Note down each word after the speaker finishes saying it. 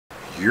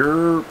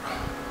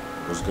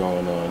What's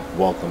going on?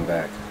 Welcome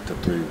back to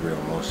 3 Real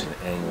Motion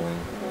Angling.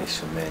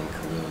 It's your man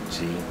Khalil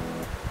G.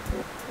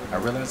 I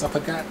realized I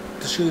forgot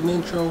to shoot an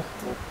intro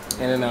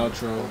and an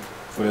outro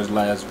for this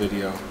last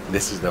video.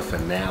 This is the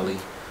finale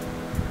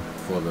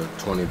for the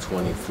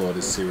 2020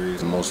 Florida series.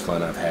 The most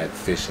fun I've had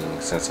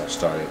fishing since I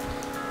started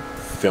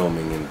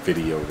filming and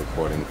video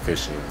recording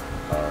fishing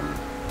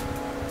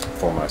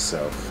for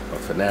myself. But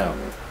for now,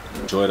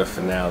 enjoy the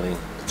finale,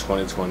 the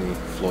 2020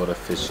 Florida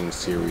fishing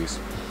series.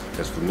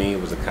 Because for me, it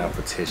was a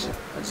competition.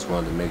 I just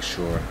wanted to make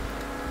sure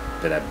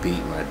that I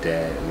beat my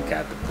dad and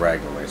got the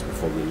bragging rights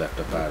before we left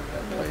up out of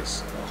that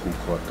place. Who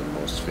caught the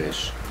most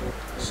fish?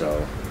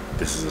 So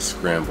this is a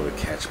scramble to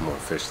catch more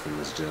fish than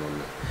this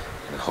gentleman.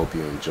 And I hope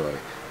you enjoy.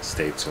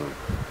 Stay tuned.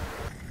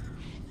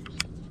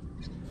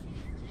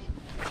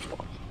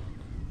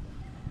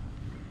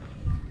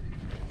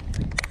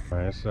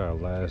 Alright, it's our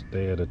last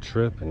day of the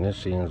trip, and it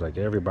seems like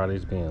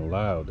everybody's being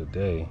loud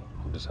today.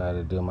 I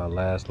decided to do my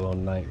last little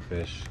night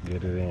fish,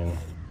 get it in.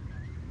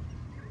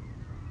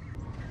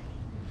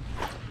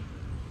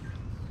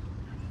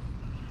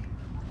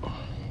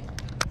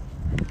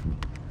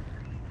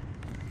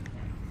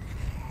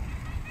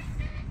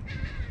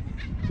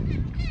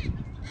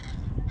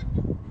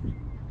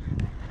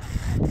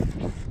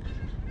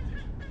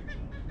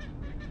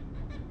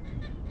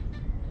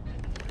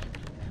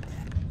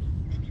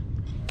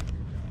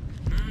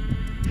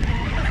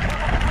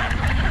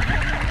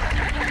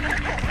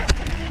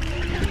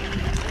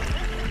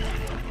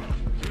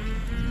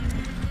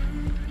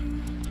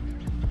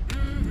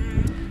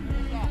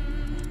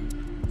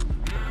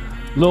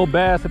 Little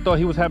bass, I thought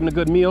he was having a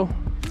good meal.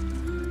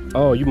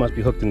 Oh, you must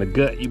be hooked in the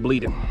gut. You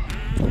bleeding.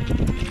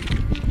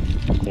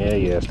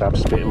 Yeah, stop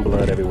spitting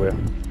blood everywhere.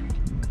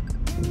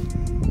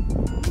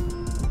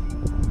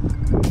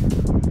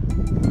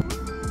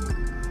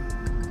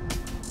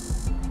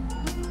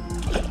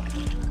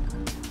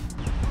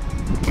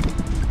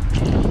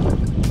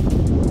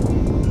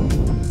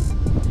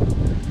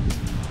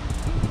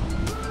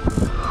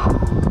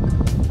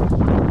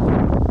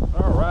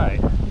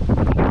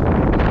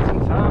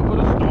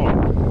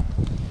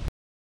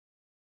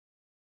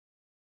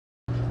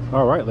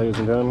 All right, ladies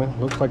and gentlemen,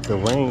 looks like the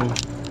rain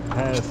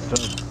has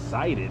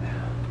subsided.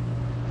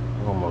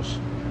 I almost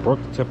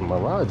broke the tip of my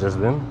rod just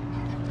then.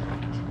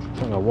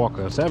 Trying to walk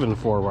a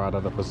 7.4 rod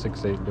out of a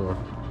 6.8 door.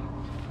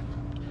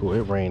 Oh,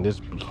 it rained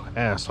its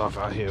ass off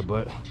out here,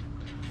 but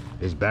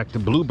it's back to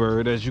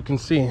bluebird, as you can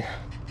see.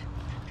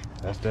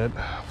 That's that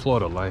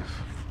Florida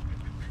life.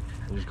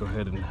 I'll just go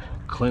ahead and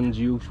cleanse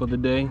you for the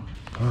day.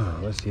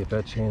 Let's see if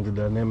that changed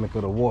the dynamic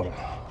of the water.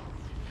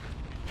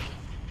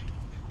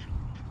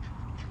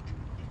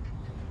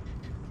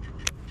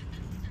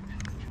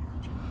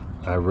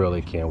 I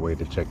really can't wait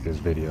to check this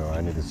video.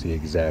 I need to see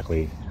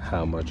exactly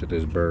how much of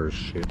this bird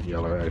shit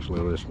y'all are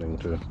actually listening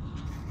to.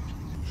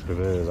 If it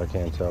is, I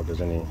can't tell if there's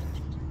any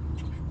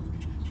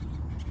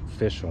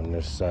fish on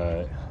this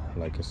side.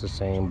 Like, it's the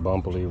same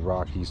bumpily,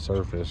 rocky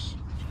surface,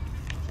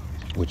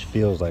 which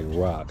feels like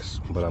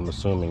rocks, but I'm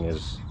assuming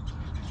it's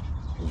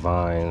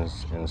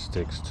vines and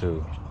sticks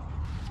too.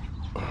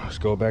 Let's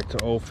go back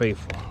to Old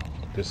Faithful.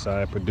 This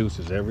side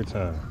produces every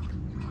time.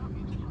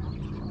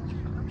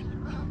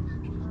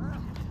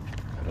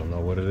 I don't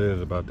know what it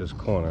is about this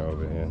corner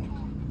over here.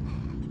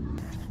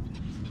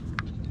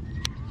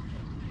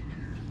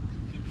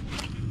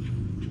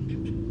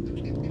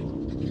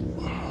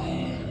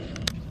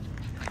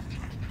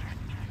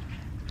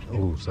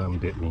 Ooh, something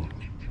bit me.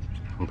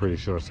 I'm pretty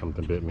sure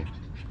something bit me.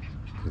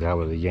 That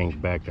was a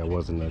yank back, that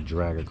wasn't a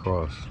drag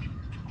across.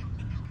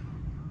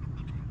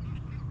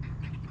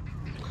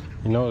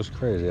 You know, it's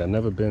crazy. I've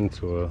never been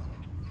to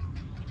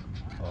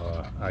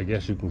I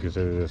guess you can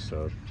consider this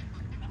a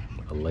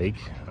lake.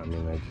 I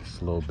mean,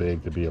 it's a little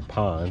big to be a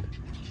pond,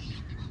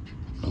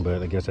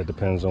 but I guess that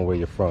depends on where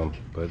you're from.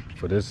 But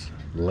for this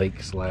lake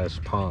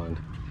 / pond,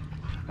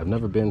 I've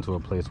never been to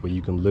a place where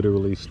you can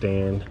literally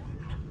stand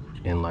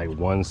in like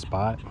one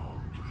spot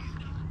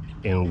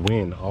and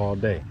win all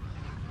day.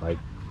 Like,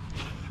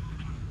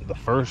 the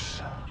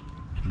first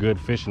good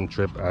fishing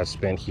trip I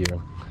spent here,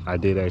 I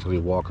did actually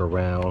walk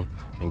around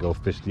and go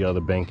fish the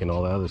other bank and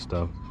all that other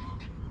stuff,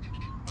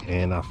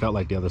 and I felt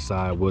like the other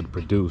side would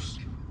produce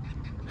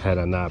had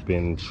I not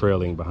been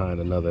trailing behind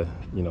another,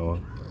 you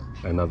know,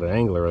 another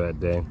angler that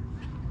day.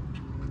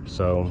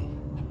 So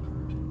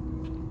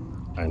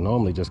I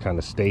normally just kind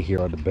of stay here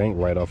on the bank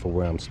right off of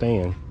where I'm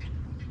staying,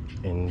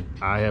 and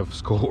I have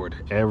scored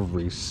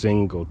every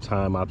single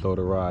time I throw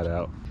the rod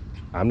out.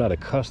 I'm not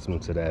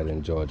accustomed to that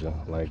in Georgia.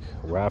 Like,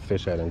 where I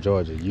fish at in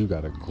Georgia, you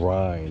gotta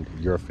grind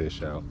your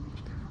fish out,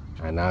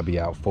 and I'll be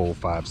out 4,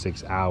 5,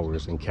 6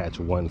 hours and catch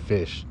one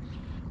fish.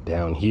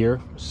 Down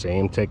here,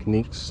 same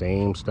technique,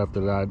 same stuff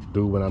that I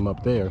do when I'm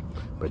up there,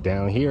 but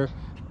down here,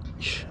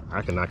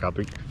 I can knock out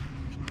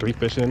three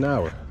fish in an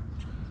hour.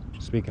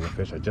 Speaking of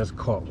fish, I just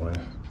caught one,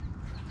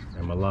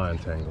 and my line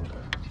tangled.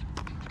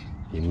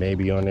 He may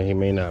be on there, he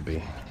may not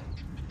be.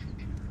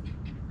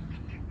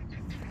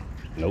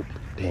 Nope,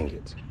 dang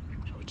it.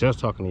 I was just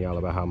talking to y'all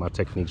about how my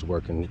techniques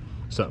work and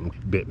something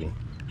bit me.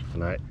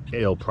 and I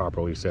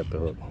ill-properly set the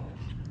hook.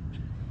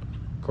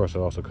 Of course, it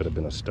also could have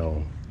been a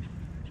stone.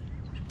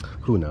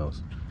 Who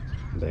knows?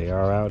 They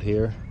are out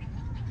here,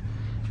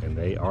 and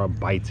they are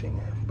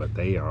biting, but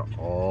they are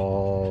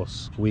all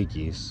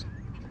squeakies,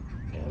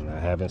 and I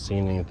haven't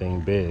seen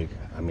anything big.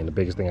 I mean, the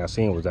biggest thing I've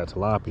seen was that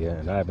tilapia,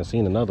 and I haven't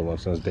seen another one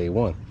since day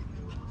one.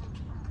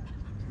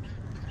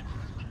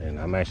 And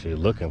I'm actually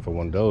looking for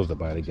one of those to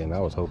bite again. I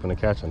was hoping to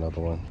catch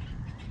another one.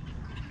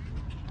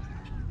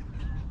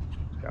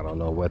 I don't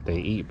know what they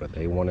eat, but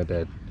they wanted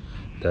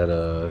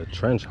that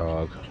trench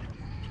hog.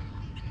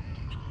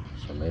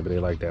 So maybe they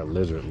like that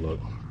lizard look.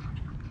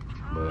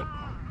 But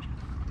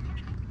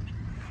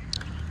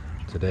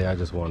today I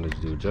just wanted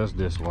to do just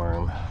this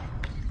worm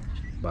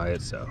by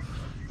itself.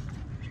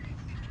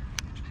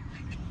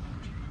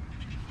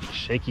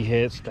 Shaky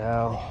head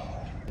style.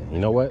 And you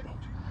know what?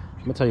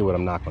 I'm gonna tell you what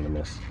I'm not gonna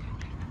miss.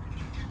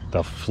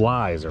 The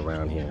flies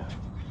around here.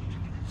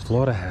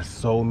 Florida has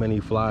so many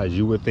flies.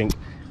 You would think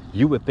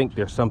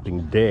there's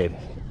something dead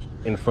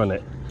in front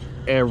of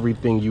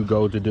everything you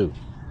go to do.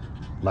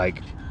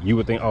 Like, you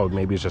would think, oh,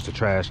 maybe it's just a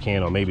trash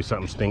can, or maybe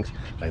something stinks.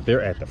 Like,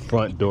 they're at the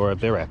front door,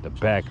 they're at the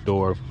back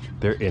door,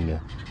 they're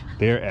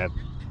at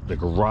the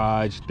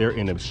garage, they're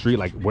in the street.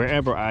 Like,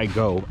 wherever I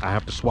go, I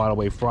have to swat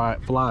away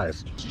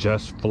flies. It's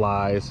just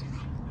flies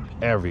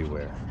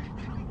everywhere.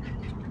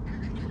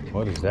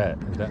 What is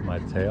that? Is that my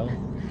tail?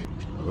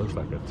 It looks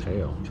like a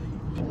tail.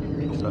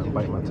 Did something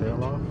bite my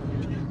tail off?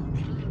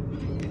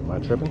 Am I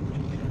tripping?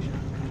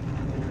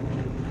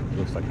 It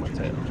looks like my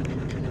tail.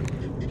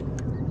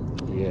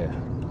 Yeah,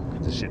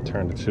 this shit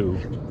turned into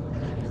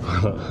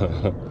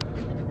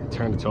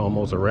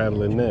almost a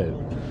rattling Ned.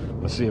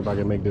 Let's see if I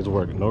can make this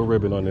work. No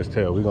ribbon on this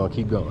tail. We're gonna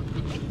keep going.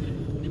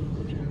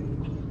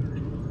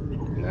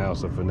 Now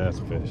it's a finesse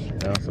fish.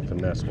 Now it's a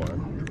finesse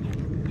one.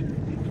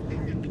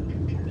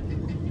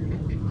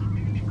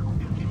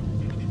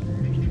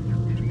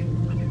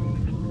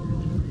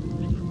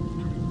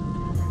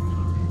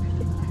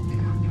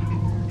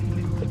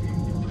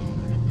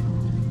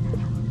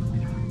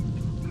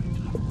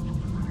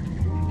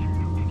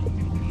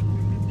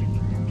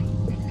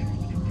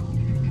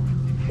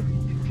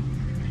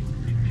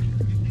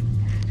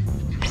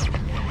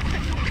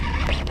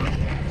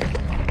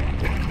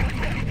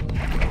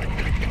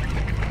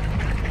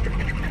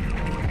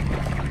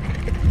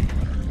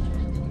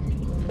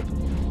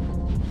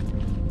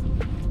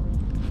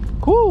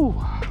 Woo!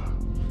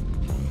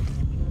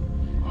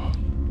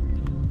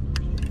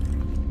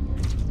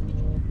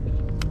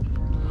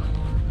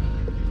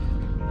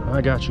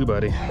 I got you,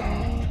 buddy.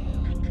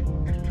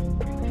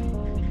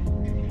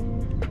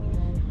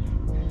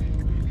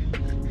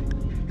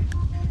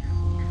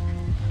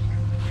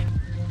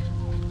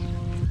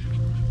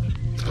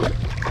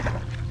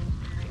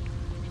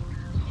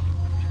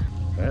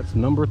 That's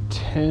number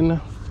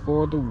 10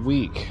 for the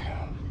week.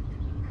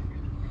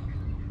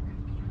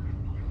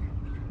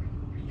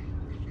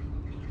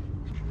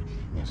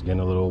 It's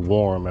getting a little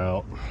warm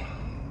out.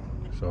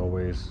 It's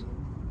always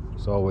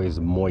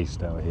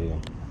moist out here.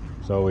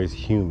 It's always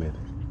humid.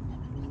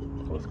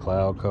 With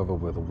cloud cover,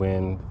 with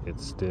wind,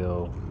 it's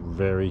still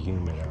very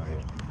humid out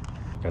here.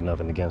 Got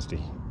nothing against the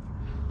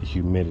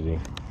humidity,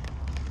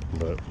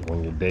 but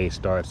when your day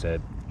starts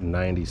at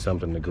 90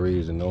 something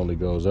degrees and only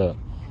goes up,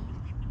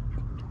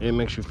 it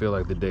makes you feel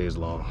like the day is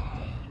long.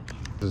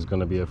 This is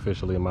gonna be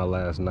officially my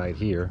last night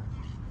here.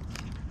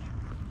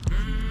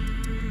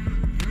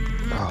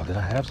 Oh, did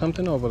I have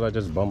something, or was I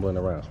just bumbling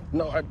around?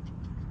 No, I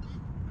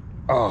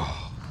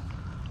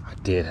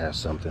did have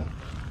something.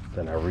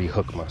 Then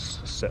I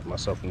set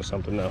myself into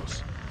something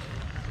else.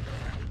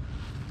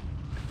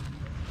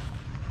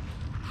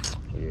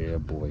 Yeah,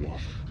 boy,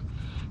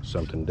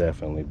 something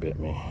definitely bit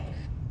me.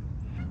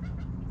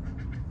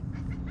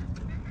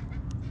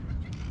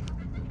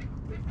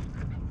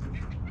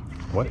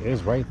 What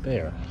is right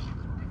there?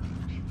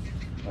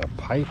 A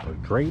pipe, a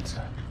grate?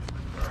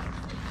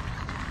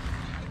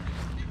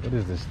 What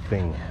is this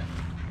thing?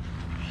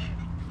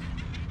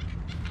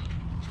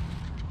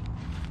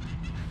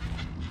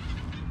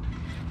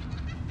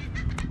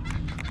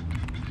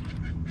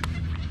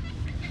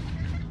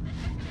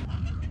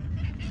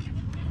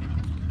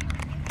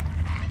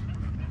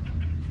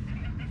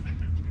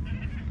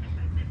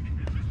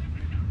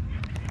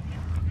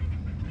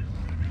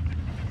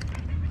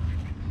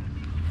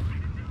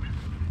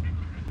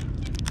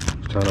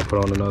 Trying to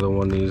put on another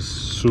one of these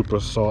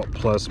Super Salt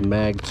Plus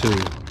Mag 2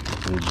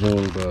 from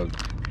Junebug.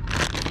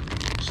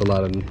 It's a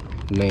lot of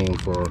name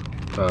for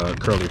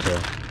curly tail,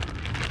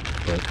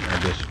 but I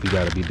guess you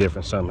gotta be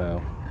different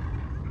somehow.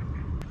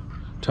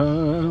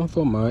 Time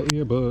for my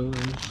earbuds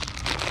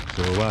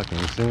so I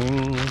can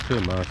sing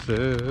to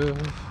myself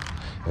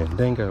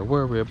and ain't gotta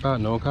worry about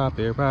no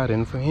copyright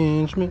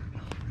infringement.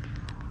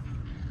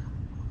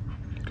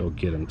 Go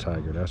get him,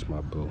 Tiger. That's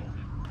my boo.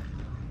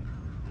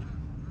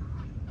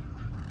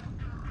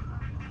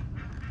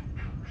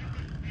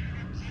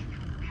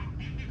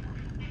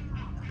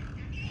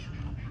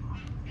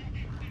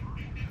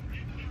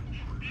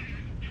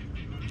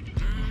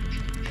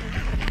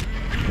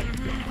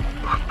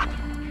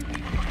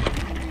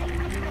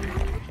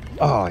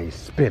 Oh, he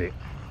spit it.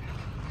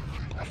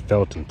 I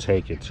felt him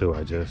take it too.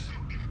 I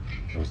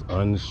was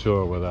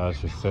unsure whether I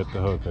should set the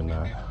hook or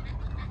not.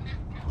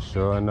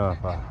 Sure enough,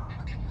 I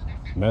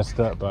messed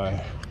up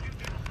by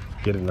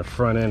getting the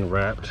front end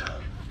wrapped.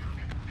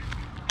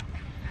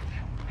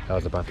 That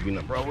was about to be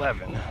number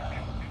 11.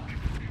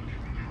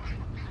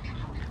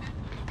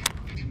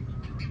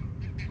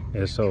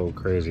 It's so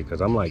crazy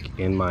because I'm like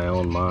in my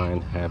own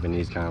mind having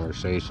these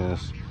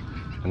conversations,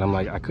 and I'm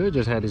like, I could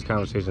just have these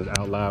conversations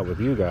out loud with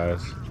you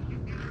guys,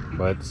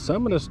 but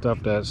some of the stuff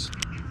that's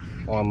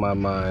on my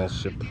mind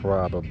should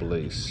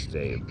probably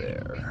stay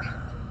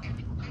there.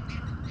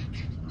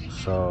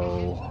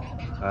 So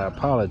I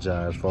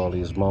apologize for all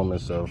these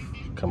moments of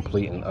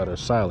complete and utter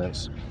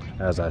silence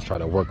as I try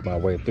to work my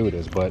way through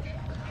this, but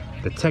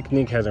the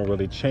technique hasn't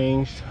really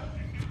changed.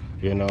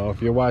 You know,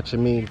 if you're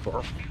watching me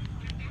for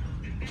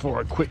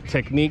a quick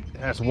technique,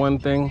 that's one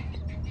thing.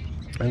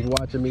 And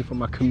watching me for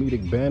my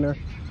comedic banner,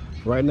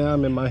 right now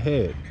I'm in my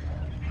head.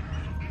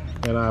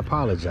 And I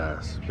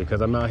apologize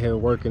because I'm out here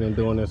working and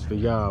doing this for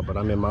y'all, but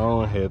I'm in my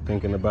own head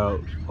thinking about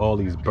all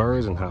these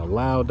birds and how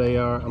loud they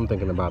are. I'm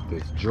thinking about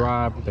this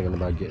drive. I'm thinking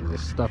about getting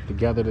this stuff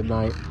together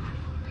tonight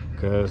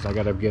because I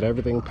gotta get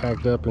everything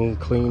packed up and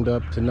cleaned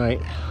up tonight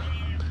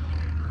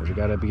because we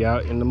gotta be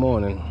out in the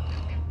morning.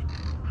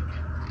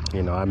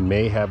 You know, I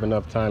may have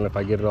enough time if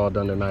I get it all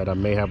done tonight. I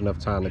may have enough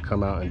time to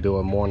come out and do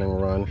a morning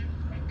run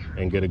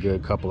and get a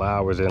good couple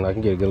hours in. I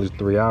can get at least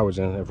 3 hours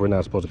in if we're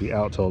not supposed to be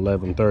out till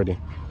 11:30.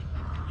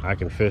 I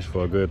can fish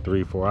for a good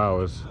 3-4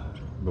 hours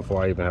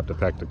before I even have to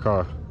pack the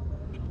car.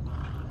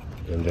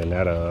 And then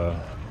that,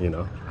 you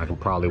know, I can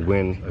probably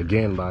win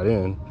again by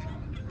then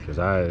because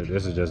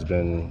this has just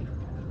been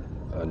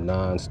a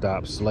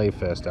non-stop sleigh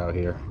fest out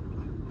here.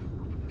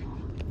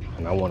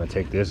 And I want to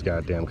take this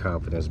goddamn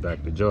confidence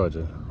back to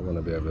Georgia. I want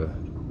to be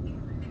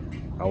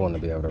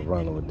able to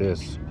run with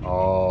this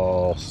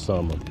all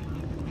summer.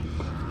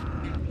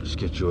 Just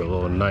get you a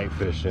little night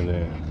fishing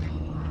in.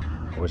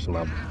 I wish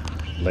my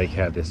lake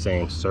had the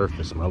same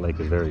surface. My lake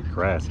is very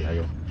grassy.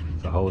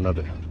 It's a whole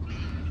nother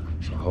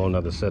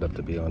setup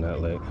to be on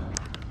that lake.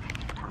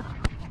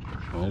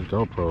 These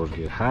GoPros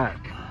get hot.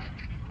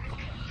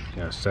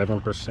 Got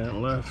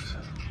 7% left.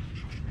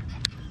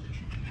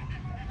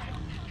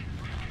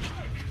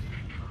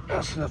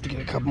 That's enough to get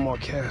a couple more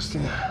casts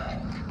in.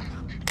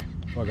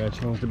 Oh, I gotta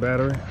change the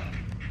battery.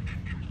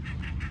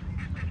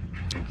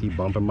 I keep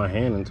bumping my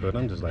hand into it.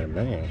 I'm just like,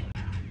 man,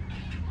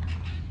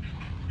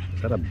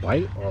 is that a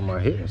bite or am I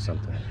hitting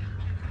something?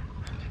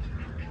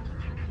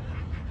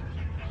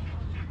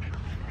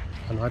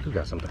 I know I do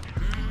got something.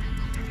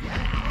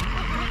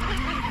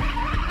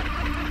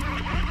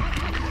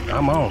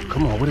 Come on,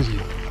 come on, what is he?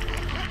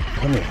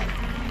 Come here.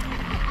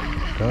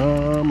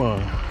 Come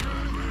on.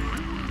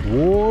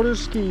 Water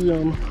ski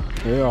him.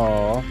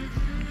 Yeah,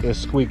 it's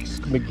Squeaks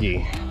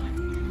McGee.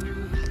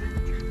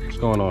 What's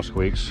going on,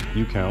 Squeaks?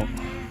 You count.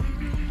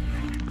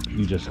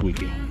 You just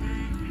squeaky.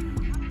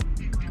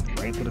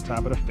 Right to the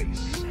top of the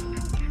face.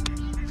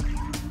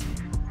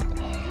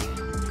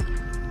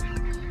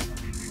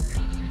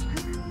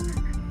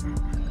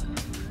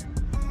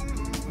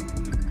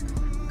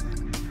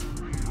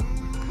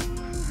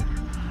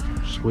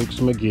 Squeaks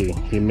McGee.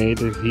 He made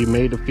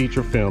the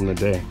feature film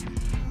today.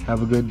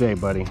 Have a good day,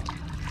 buddy.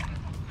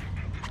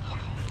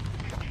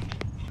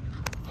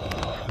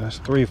 That's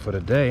 3 for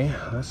the day.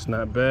 That's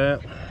not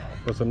bad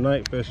for some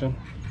night fishing.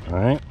 All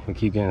right, we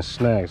keep getting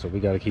snagged, so we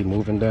got to keep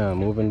moving down.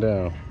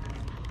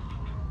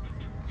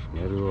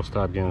 Maybe we'll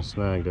stop getting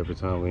snagged every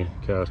time we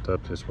cast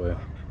up this way. You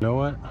know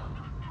what?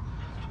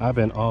 I've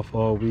been off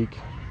all week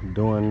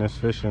doing this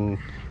fishing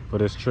for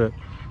this trip.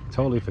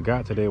 Totally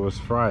forgot today was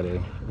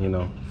Friday, you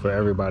know, for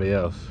everybody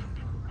else.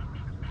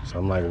 So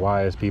I'm like,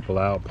 why is people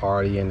out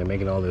partying and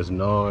making all this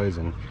noise?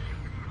 And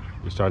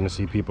you're starting to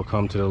see people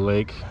come to the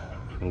lake.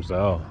 And it's like,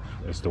 oh,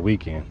 it's the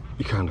weekend.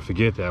 You kind of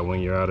forget that when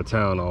you're out of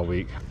town all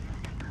week.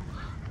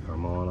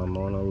 I'm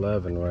on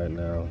 11 right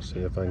now. See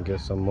if I can get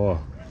some more.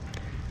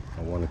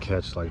 I want to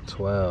catch like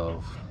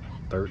 12,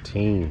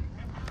 13.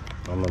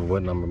 I don't remember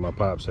what number my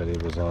pop said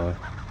he was on.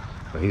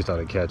 But he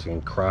started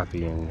catching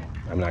crappie and,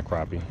 I'm not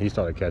crappie, he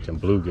started catching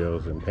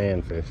bluegills and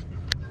panfish.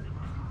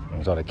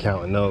 And started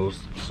counting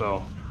those.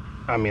 So,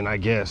 I mean, I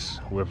guess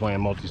we're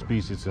playing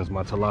multi-species since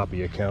my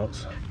tilapia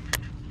counts.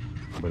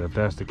 But if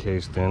that's the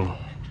case, then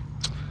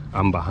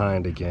I'm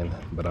behind again.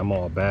 But I'm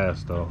all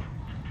bass though.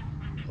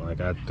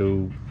 Like I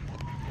threw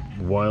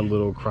one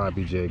little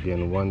crappie jig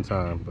in one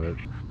time, but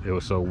it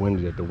was so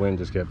windy that the wind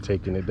just kept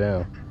taking it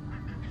down.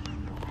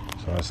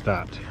 So I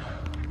stopped.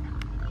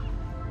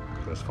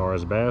 As far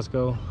as bass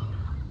go,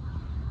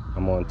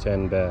 I'm on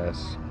 10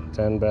 bass.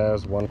 10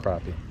 bass, 1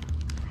 crappie.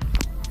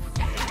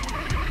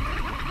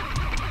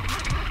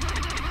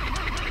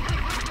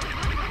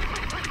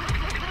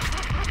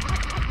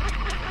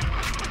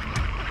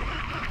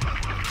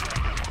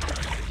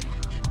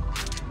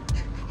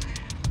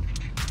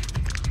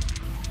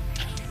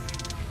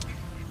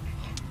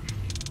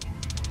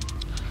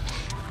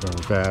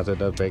 Going fast at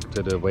the bait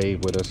to the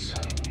wave with us.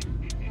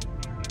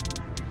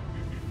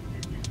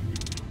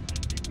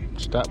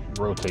 Stop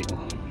rotating.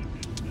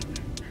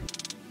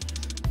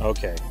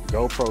 Okay,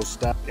 GoPro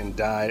stopped and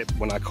died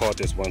when I caught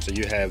this one, so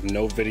you have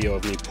no video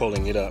of me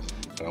pulling it up.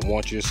 But I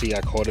want you to see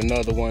I caught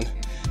another one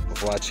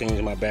before I change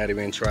my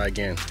battery and try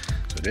again.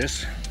 So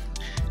this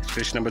is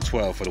fish number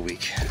 12 for the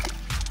week.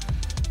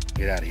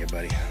 Get out of here,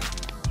 buddy.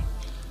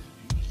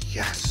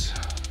 Yes.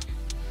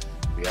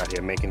 We out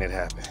here making it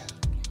happen.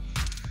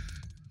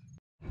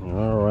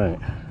 All right,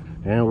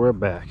 and we're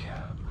back.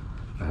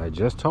 I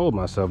just told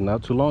myself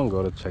not too long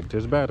ago to check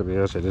this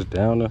battery. I said it's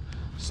down to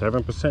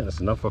 7%. It's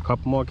enough for a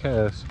couple more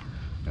casts.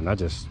 And I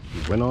just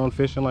went on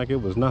fishing like it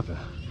was nothing.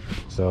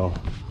 So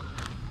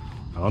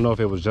I don't know if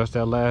it was just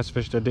that last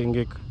fish that didn't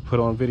get put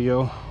on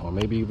video, or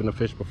maybe even the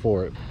fish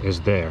before it. It's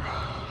there.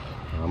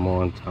 I'm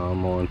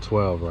on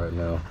 12 right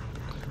now.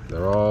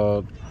 They're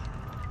all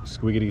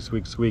squeakity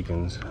squeak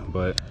squeakings,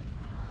 but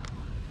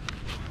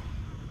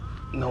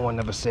no one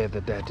ever said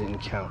that that didn't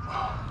count,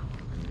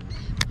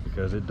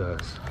 because it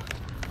does.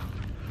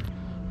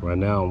 Right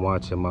now I'm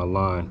watching my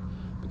line,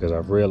 because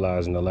I've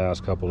realized in the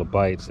last couple of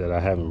bites that I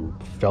haven't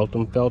felt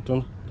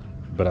them,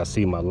 but I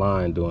see my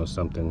line doing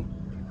something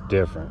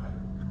different.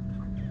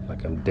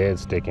 Like I'm dead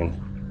sticking.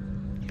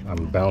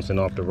 I'm bouncing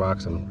off the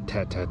rocks, I'm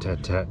tat, tat,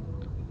 tat, tat,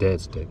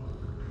 dead stick.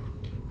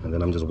 And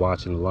then I'm just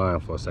watching the line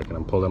for a second.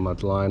 I'm pulling my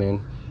line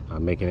in,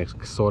 I'm making it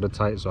sort of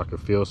tight so I can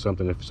feel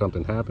something if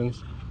something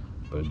happens,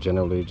 but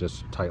generally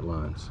just tight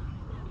lines.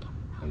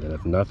 And then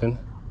if nothing,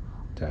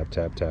 tap,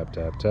 tap, tap,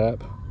 tap,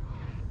 tap.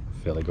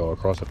 Feel it go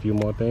across a few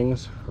more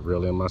things,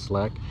 reel in my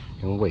slack,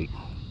 and wait.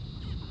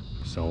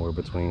 Somewhere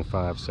between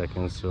 5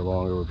 seconds or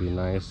longer would be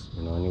nice.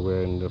 You know,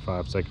 anywhere in the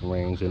 5-second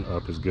range and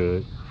up is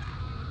good.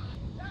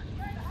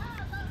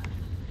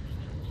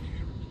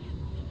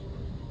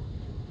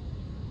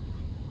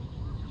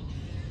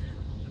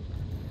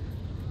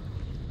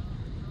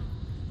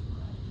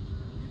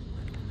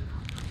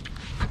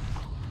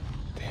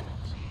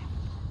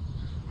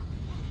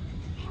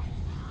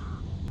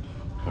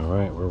 All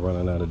right, we're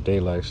running out of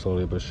daylight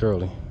slowly but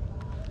surely.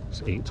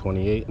 It's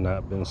 8:28,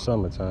 not been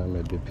summertime.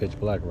 It'd be pitch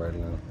black right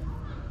now.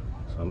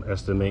 So I'm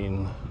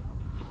estimating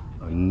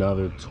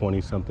another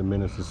 20-something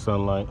minutes of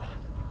sunlight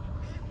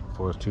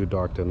before it's too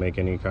dark to make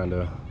any kind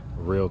of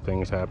real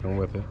things happen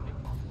with it.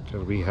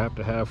 Because we have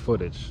to have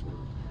footage.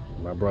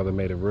 My brother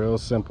made it real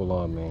simple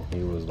on me.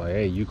 He was like,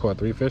 hey, you caught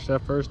 3 fish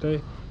that first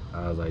day?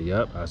 I was like,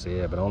 yep. I said,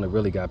 yeah, but I only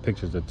really got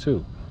pictures of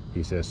 2.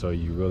 He said, so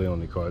you really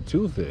only caught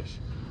 2 fish?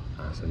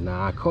 I said,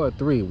 nah, I caught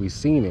 3. We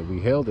seen it,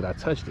 we held it, I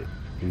touched it.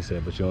 He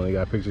said, but you only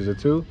got pictures of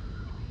 2?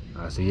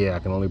 I said, yeah, I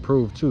can only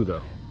prove 2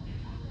 though.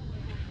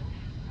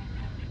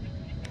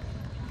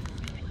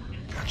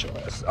 Got your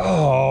ass.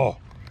 Oh!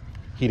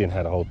 He didn't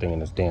have the whole thing in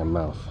his damn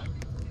mouth.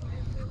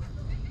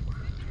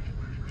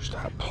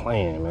 Stop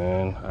playing,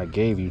 man. I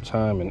gave you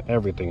time and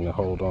everything to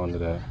hold on to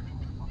that.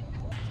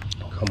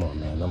 Come on,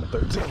 man, number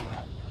 13.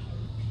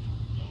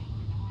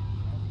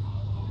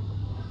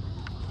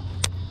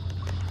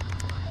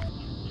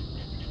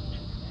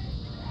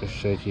 This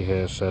shaky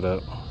head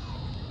setup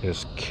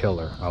is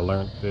killer. I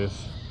learned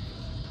this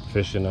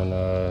fishing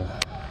on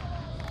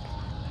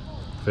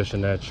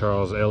fishing at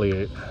Charles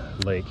Elliott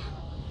Lake,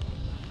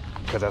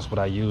 because that's what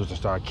I used to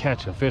start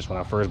catching fish when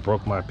I first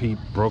broke my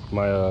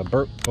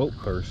boat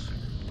curse.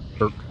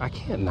 I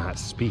can't not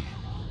speak.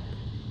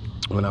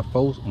 When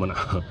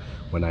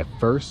I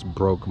first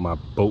broke my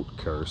boat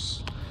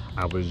curse,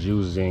 I was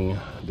using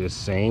this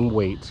same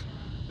weight,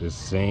 this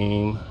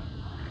same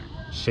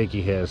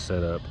shaky head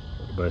setup,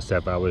 but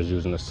except I was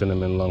using a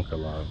cinnamon lunker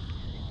line.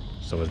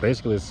 So it's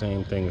basically the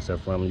same thing,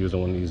 except for I'm using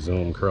one of these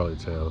Zoom curly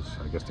tails.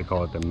 I guess they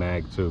call it the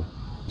Mag 2.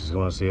 Just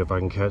want to see if I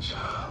can catch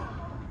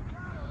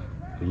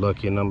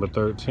lucky number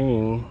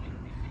 13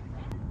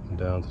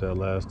 down to that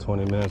last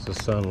 20 minutes of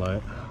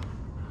sunlight.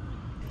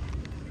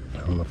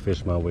 I'm gonna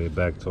fish my way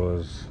back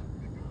towards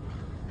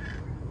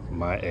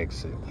my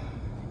exit.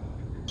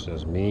 It's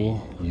just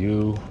me,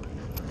 you,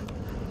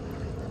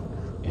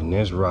 and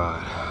this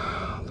rod.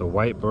 The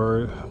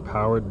Whitebird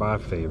powered by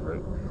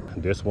Favorite.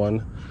 This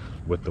one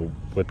with the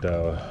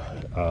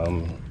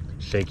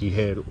shaky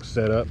head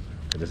setup.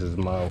 This is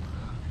my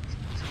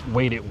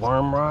weighted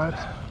worm rod,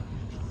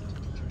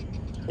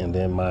 and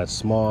then my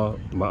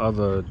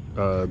other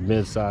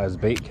mid-size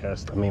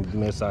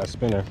mid-size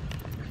spinner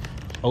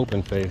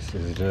open face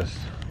is just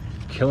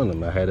killing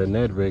them. I had a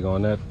Ned rig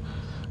on that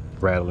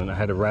rattling. I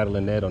had a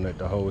rattling Ned on it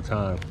the whole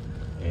time,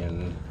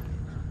 and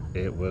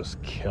it was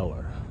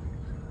killer.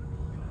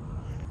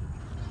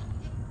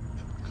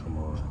 Come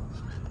on.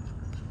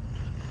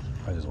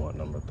 I just want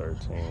number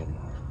 13.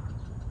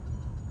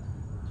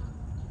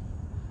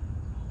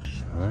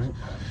 Alright,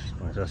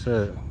 like I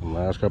said, the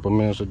last couple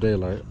minutes of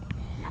daylight,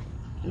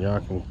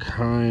 y'all can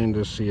kind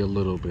of see a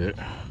little bit.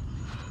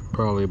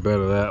 Probably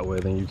better that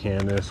way than you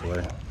can this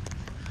way.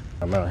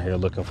 I'm out here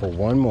looking for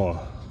one more.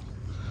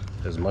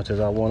 As much as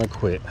I want to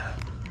quit,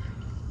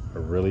 I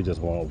really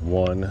just want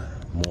one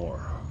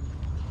more.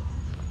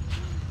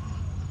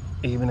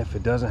 Even if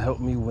it doesn't help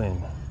me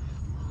win,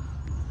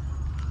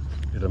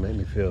 it'll make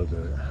me feel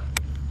good.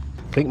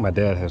 I think my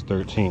dad has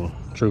 13,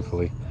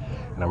 truthfully.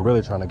 And I'm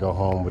really trying to go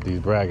home with these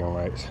bragging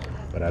rights,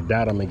 but I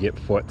doubt I'm gonna get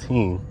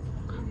 14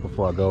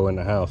 before I go in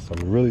the house. So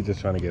I'm really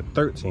just trying to get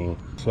 13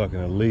 so I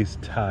can at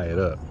least tie it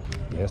up.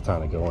 Yeah, it's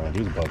time to go in.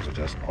 These bugs are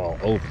just all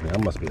over me. I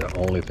must be the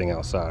only thing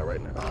outside right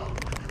now.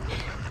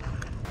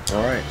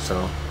 All right,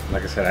 so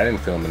like I said, I didn't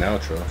film an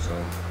outro, so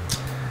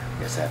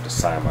I guess I have to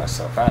sign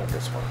myself out of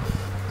this one.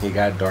 It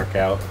got dark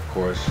out, of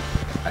course.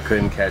 I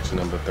couldn't catch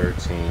number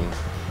 13,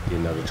 you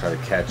know, to try to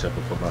catch up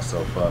and put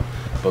myself up.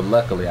 But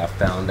luckily, I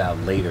found out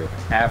later,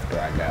 after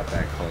I got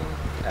back home,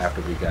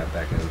 after we got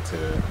back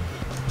into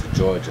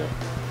Georgia,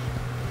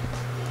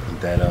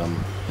 that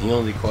he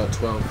only caught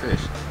 12 fish.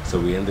 So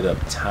we ended up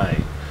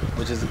tying,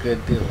 which is a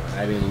good deal.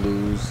 I didn't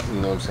lose,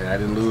 you know what I'm saying? I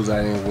didn't lose,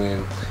 I didn't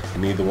win,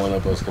 and neither one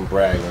of us can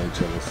brag on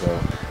each other. So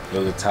it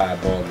was a tie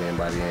ball game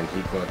by the end.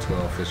 He caught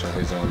 12 fish on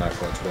his own, I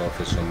caught 12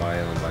 fish on my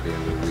own by the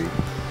end of the week.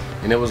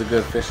 And it was a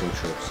good fishing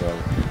trip. So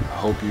I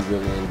hope you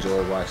really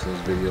enjoyed watching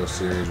this video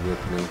series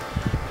with me.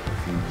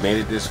 If you made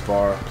it this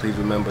far, please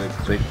remember to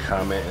click,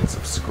 comment, and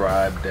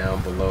subscribe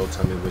down below.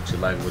 Tell me what you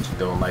like, what you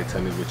don't like.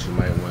 Tell me what you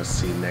might want to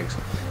see next.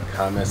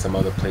 Comment some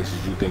other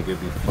places you think it'd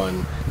be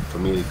fun for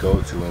me to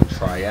go to and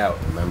try out.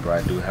 Remember,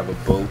 I do have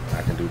a boat.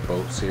 I can do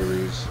boat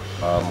series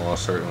on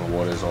certain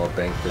waters or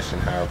bank fishing,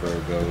 however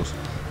it goes.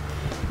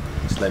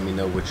 Just let me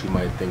know what you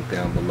might think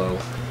down below.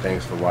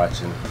 Thanks for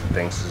watching.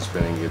 Thanks for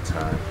spending your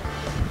time.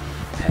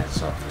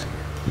 Hats off to you.